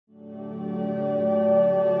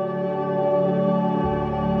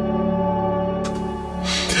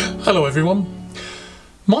Hello everyone.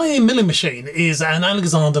 My milling machine is an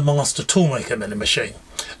Alexander Master Toolmaker milling machine.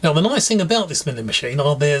 Now the nice thing about this milling machine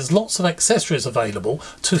are there's lots of accessories available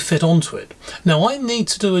to fit onto it. Now I need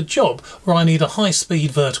to do a job where I need a high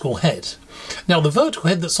speed vertical head. Now the vertical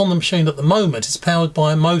head that's on the machine at the moment is powered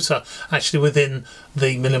by a motor actually within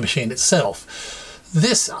the milling machine itself.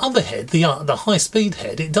 This other head, the high speed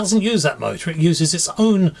head, it doesn't use that motor, it uses its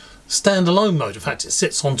own standalone motor. In fact, it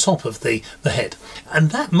sits on top of the head, and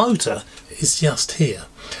that motor is just here.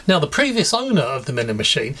 Now the previous owner of the milling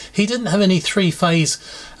machine, he didn't have any three-phase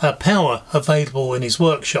power available in his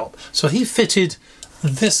workshop, so he fitted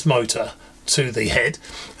this motor to the head,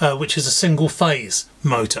 which is a single phase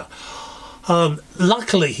motor.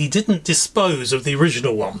 Luckily he didn't dispose of the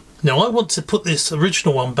original one. Now I want to put this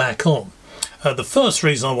original one back on. The first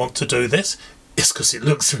reason I want to do this is because it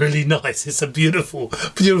looks really nice. It's a beautiful,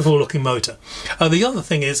 beautiful looking motor. The other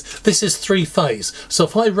thing is this is three-phase, so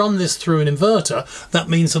if I run this through an inverter, that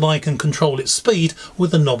means that I can control its speed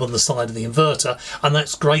with the knob on the side of the inverter, and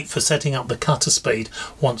that's great for setting up the cutter speed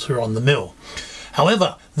once we're on the mill.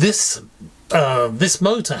 However, this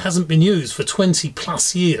motor hasn't been used for 20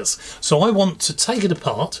 plus years, so I want to take it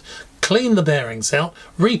apart, clean the bearings out,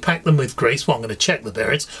 repack them with grease. Well, I'm going to check the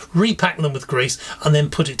bearings, repack them with grease, and then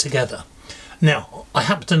put it together. Now, I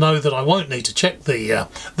happen to know that I won't need to check the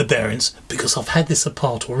bearings because I've had this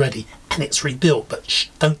apart already and it's rebuilt, but shh,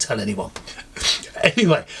 don't tell anyone.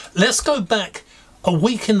 Anyway, let's go back a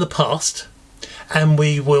week in the past and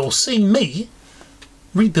we will see me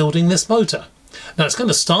rebuilding this motor. Now, it's going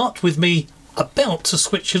to start with me about to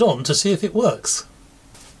switch it on to see if it works.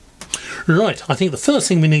 Right, I think the first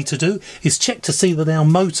thing we need to do is check to see that our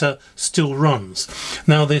motor still runs.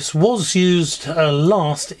 Now this was used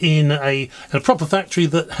last in a proper factory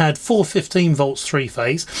that had 415 volts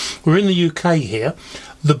three-phase. We're in the UK here.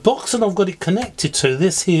 The box that I've got it connected to,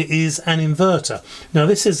 this here is an inverter. Now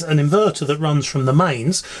this is an inverter that runs from the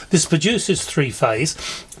mains. This produces three-phase,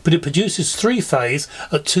 but it produces three-phase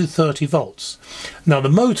at 230 volts. Now the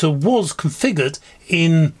motor was configured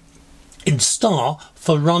in star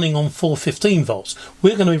for running on 415 volts.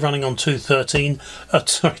 We're going to be running on 230,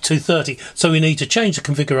 so we need to change the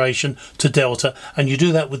configuration to delta, and you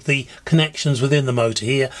do that with the connections within the motor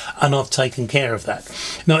here, and I've taken care of that.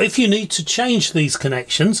 Now if you need to change these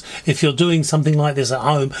connections, if you're doing something like this at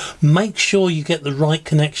home, make sure you get the right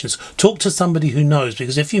connections. Talk to somebody who knows,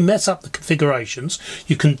 because if you mess up the configurations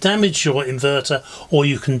you can damage your inverter or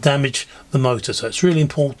you can damage the motor, so it's really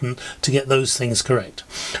important to get those things correct.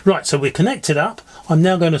 Right, so we're connected up. I'm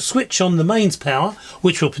now going to switch on the mains power,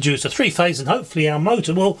 which will produce a three-phase, and hopefully our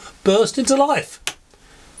motor will burst into life.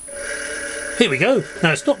 Here we go.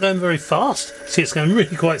 Now it's not going very fast. See, it's going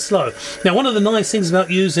really quite slow. Now one of the nice things about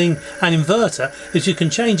using an inverter is you can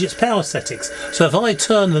change its power settings. So if I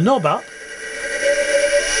turn the knob up,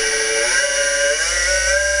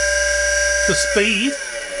 the speed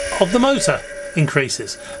of the motor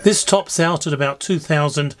increases. This tops out at about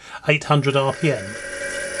 2,800 RPM.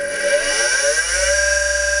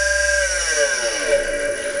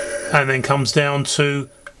 And then comes down to,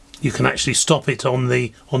 you can actually stop it on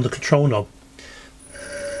the control knob.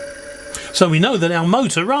 So we know that our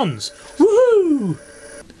motor runs. Woohoo!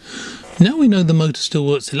 Now we know the motor still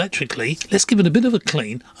works electrically, let's give it a bit of a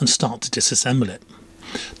clean and start to disassemble it.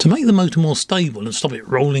 To make the motor more stable and stop it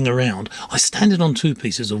rolling around, I stand it on two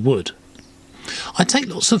pieces of wood. I take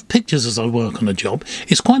lots of pictures as I work on a job.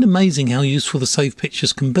 It's quite amazing how useful the saved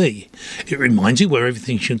pictures can be. It reminds you where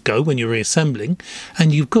everything should go when you're reassembling,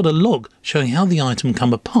 and you've got a log showing how the item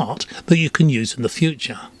come apart that you can use in the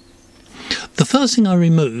future. The first thing I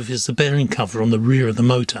remove is the bearing cover on the rear of the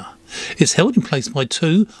motor. It's held in place by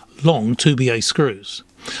two long 2BA screws.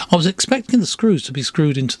 I was expecting the screws to be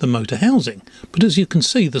screwed into the motor housing, but as you can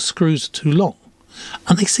see the screws are too long,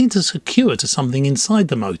 and they seem to secure to something inside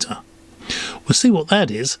the motor. We'll see what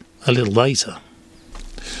that is a little later.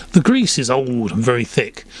 The grease is old and very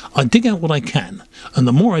thick. I dig out what I can, and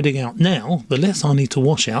the more I dig out now, the less I need to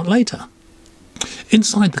wash out later.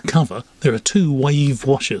 Inside the cover there are two wave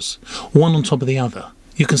washers, one on top of the other.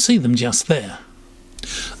 You can see them just there.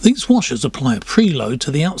 These washers apply a preload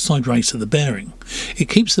to the outside race of the bearing. It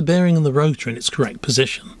keeps the bearing and the rotor in its correct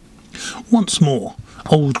position. Once more,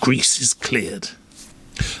 old grease is cleared.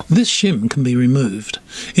 This shim can be removed.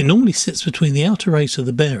 It normally sits between the outer race of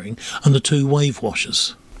the bearing and the two wave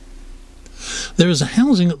washers. There is a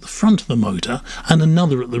housing at the front of the motor and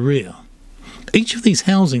another at the rear. Each of these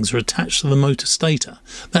housings are attached to the motor stator,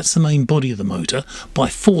 that's the main body of the motor, by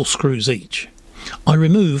 4 screws each. I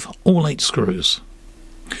remove all 8 screws.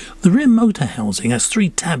 The rear motor housing has 3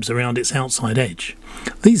 tabs around its outside edge.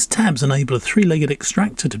 These tabs enable a 3-legged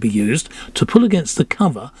extractor to be used to pull against the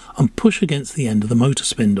cover and push against the end of the motor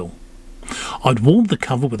spindle. I'd warmed the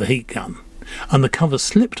cover with a heat gun, and the cover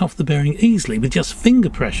slipped off the bearing easily with just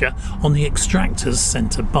finger pressure on the extractor's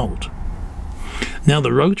centre bolt. Now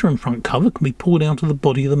the rotor and front cover can be pulled out of the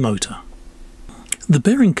body of the motor. The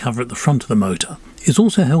bearing cover at the front of the motor is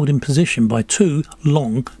also held in position by 2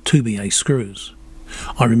 long 2BA screws.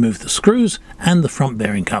 I remove the screws and the front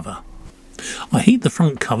bearing cover. I heat the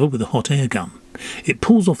front cover with a hot air gun. It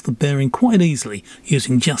pulls off the bearing quite easily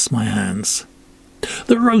using just my hands.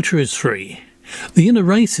 The rotor is free. The inner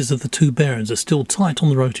races of the 2 bearings are still tight on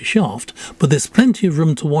the rotor shaft, but there's plenty of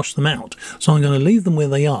room to wash them out, so I'm going to leave them where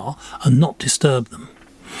they are and not disturb them.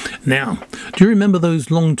 Now, do you remember those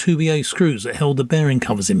long 2BA screws that held the bearing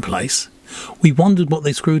covers in place? We wondered what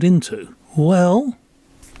they screwed into. Well,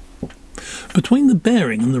 between the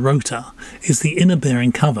bearing and the rotor is the inner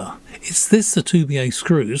bearing cover. It's this the 2BA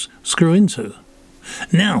screws screw into.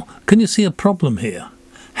 Now, can you see a problem here?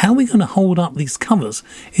 How are we going to hold up these covers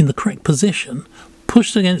in the correct position,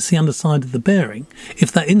 pushed against the underside of the bearing,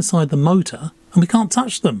 if they're inside the motor and we can't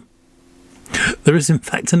touch them? There is in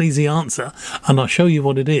fact an easy answer, and I'll show you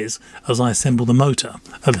what it is as I assemble the motor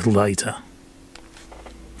a little later.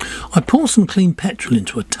 I pour some clean petrol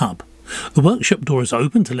into a tub. The workshop door is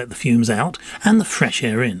open to let the fumes out and the fresh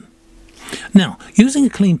air in. Now, using a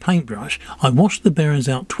clean paintbrush, I wash the bearings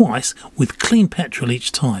out twice with clean petrol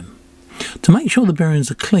each time. To make sure the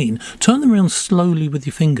bearings are clean, turn them around slowly with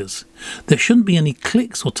your fingers. There shouldn't be any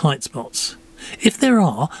clicks or tight spots. If there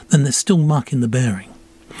are, then there's still muck in the bearing.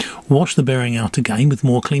 Wash the bearing out again with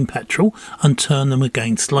more clean petrol and turn them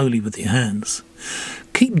again slowly with your hands.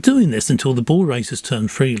 Keep doing this until the ball races turn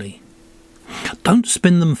freely. Don't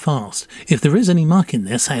spin them fast. If there is any muck in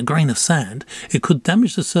there, say a grain of sand, it could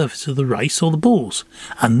damage the surface of the race or the balls,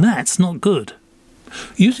 and that's not good.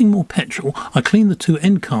 Using more petrol, I clean the 2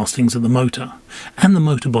 end castings of the motor and the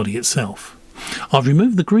motor body itself. I've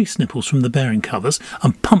removed the grease nipples from the bearing covers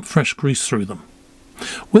and pumped fresh grease through them.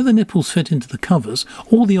 Where the nipples fit into the covers,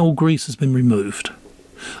 all the old grease has been removed.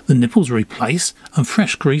 The nipples are replaced and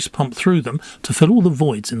fresh grease pumped through them to fill all the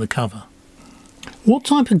voids in the cover. What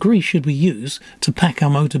type of grease should we use to pack our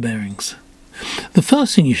motor bearings? The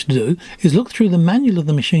first thing you should do is look through the manual of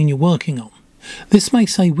the machine you're working on. This may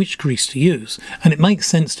say which grease to use, and it makes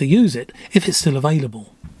sense to use it if it's still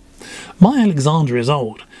available. My Alexander is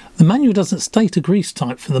old. The manual doesn't state a grease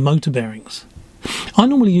type for the motor bearings. I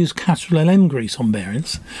normally use Castrol LM grease on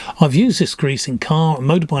bearings. I've used this grease in car and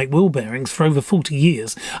motorbike wheel bearings for over 40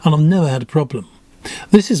 years and I've never had a problem.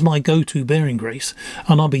 This is my go-to bearing grease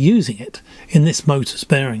and I'll be using it in this motor's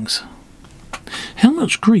bearings. How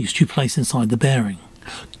much grease do you place inside the bearing?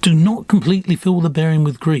 Do not completely fill the bearing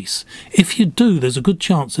with grease. If you do, there's a good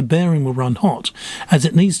chance the bearing will run hot, as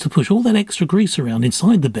it needs to push all that extra grease around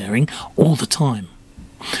inside the bearing all the time.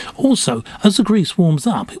 Also, as the grease warms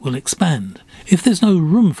up, it will expand. If there's no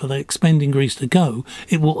room for the expanding grease to go,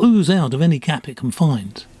 it will ooze out of any gap it can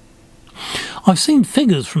find. I've seen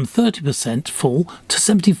figures from 30% full to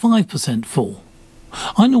 75% full.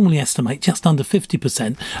 I normally estimate just under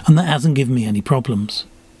 50%, and that hasn't given me any problems.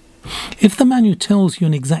 If the manual tells you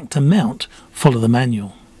an exact amount, follow the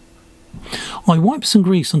manual. I wipe some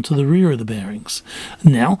grease onto the rear of the bearings.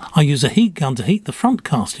 Now I use a heat gun to heat the front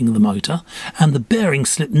casting of the motor, and the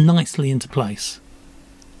bearings slip nicely into place.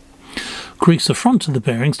 Grease the front of the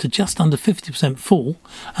bearings to just under 50% full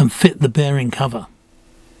and fit the bearing cover.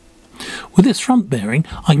 With this front bearing,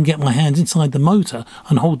 I can get my hands inside the motor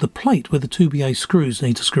and hold the plate where the 2BA screws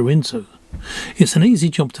need to screw into. It's an easy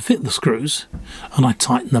job to fit the screws, and I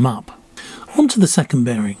tighten them up. Onto the second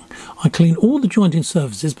bearing. I clean all the jointing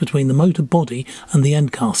surfaces between the motor body and the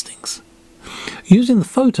end castings. Using the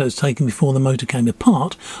photos taken before the motor came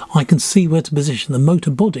apart, I can see where to position the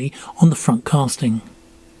motor body on the front casting.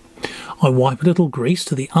 I wipe a little grease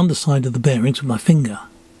to the underside of the bearings with my finger.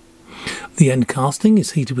 The end casting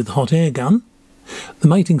is heated with a hot air gun. The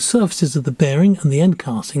mating surfaces of the bearing and the end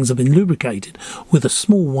castings have been lubricated with a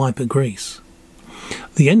small wipe of grease.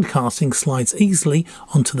 The end casting slides easily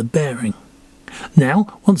onto the bearing.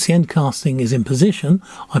 Now, once the end casting is in position,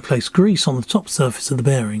 I place grease on the top surface of the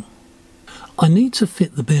bearing. I need to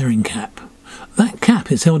fit the bearing cap. That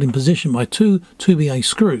cap is held in position by 2 2BA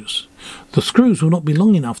screws. The screws will not be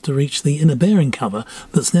long enough to reach the inner bearing cover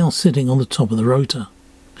that's now sitting on the top of the rotor.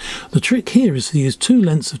 The trick here is to use 2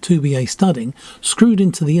 lengths of 2BA studding screwed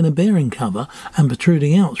into the inner bearing cover and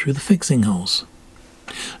protruding out through the fixing holes.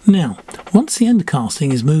 Now, once the end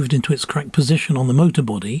casting is moved into its correct position on the motor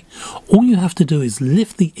body, all you have to do is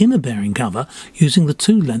lift the inner bearing cover using the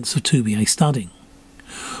 2 lengths of 2BA studding.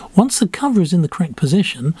 Once the cover is in the correct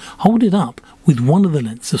position, hold it up with one of the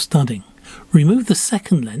lengths of studding. Remove the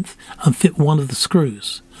second length and fit one of the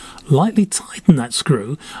screws. Lightly tighten that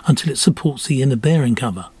screw until it supports the inner bearing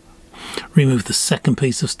cover. Remove the second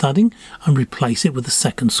piece of studding and replace it with the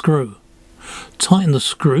second screw. Tighten the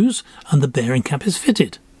screws and the bearing cap is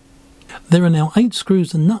fitted. There are now 8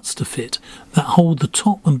 screws and nuts to fit that hold the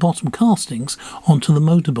top and bottom castings onto the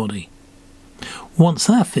motor body. Once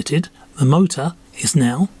they're fitted, the motor is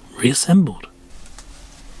now reassembled.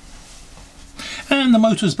 And the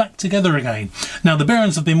motor's back together again. Now the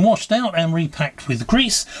bearings have been washed out and repacked with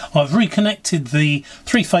grease. I've reconnected the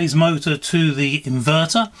 3-phase motor to the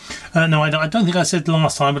inverter. Now I don't think I said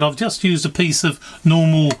last time, but I've just used a piece of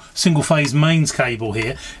normal single-phase mains cable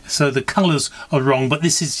here, so the colours are wrong, but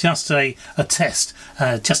this is just a test,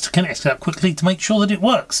 just to connect it up quickly to make sure that it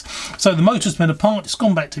works. So the motor's been apart, it's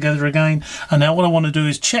gone back together again, and now what I want to do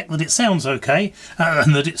is check that it sounds okay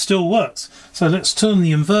and that it still works. So let's turn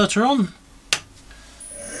the inverter on.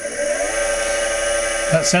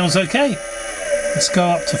 That sounds okay. Let's go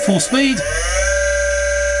up to full speed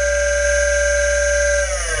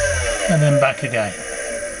and then back again.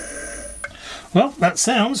 Well, that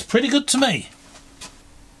sounds pretty good to me.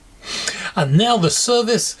 And now the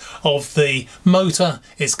service of the motor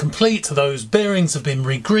is complete. Those bearings have been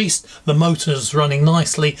re-greased, the motor's running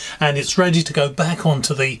nicely, and it's ready to go back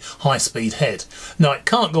onto the high-speed head. Now it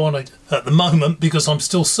can't go on at the moment because I'm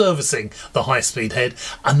still servicing the high-speed head,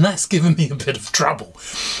 and that's given me a bit of trouble.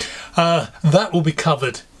 That will be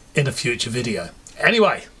covered in a future video.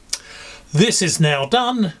 Anyway, this is now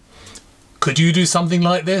done. Could you do something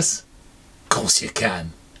like this? Of course you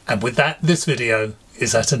can. And with that, this video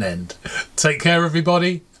is at an end. Take care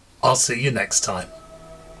everybody. I'll see you next time.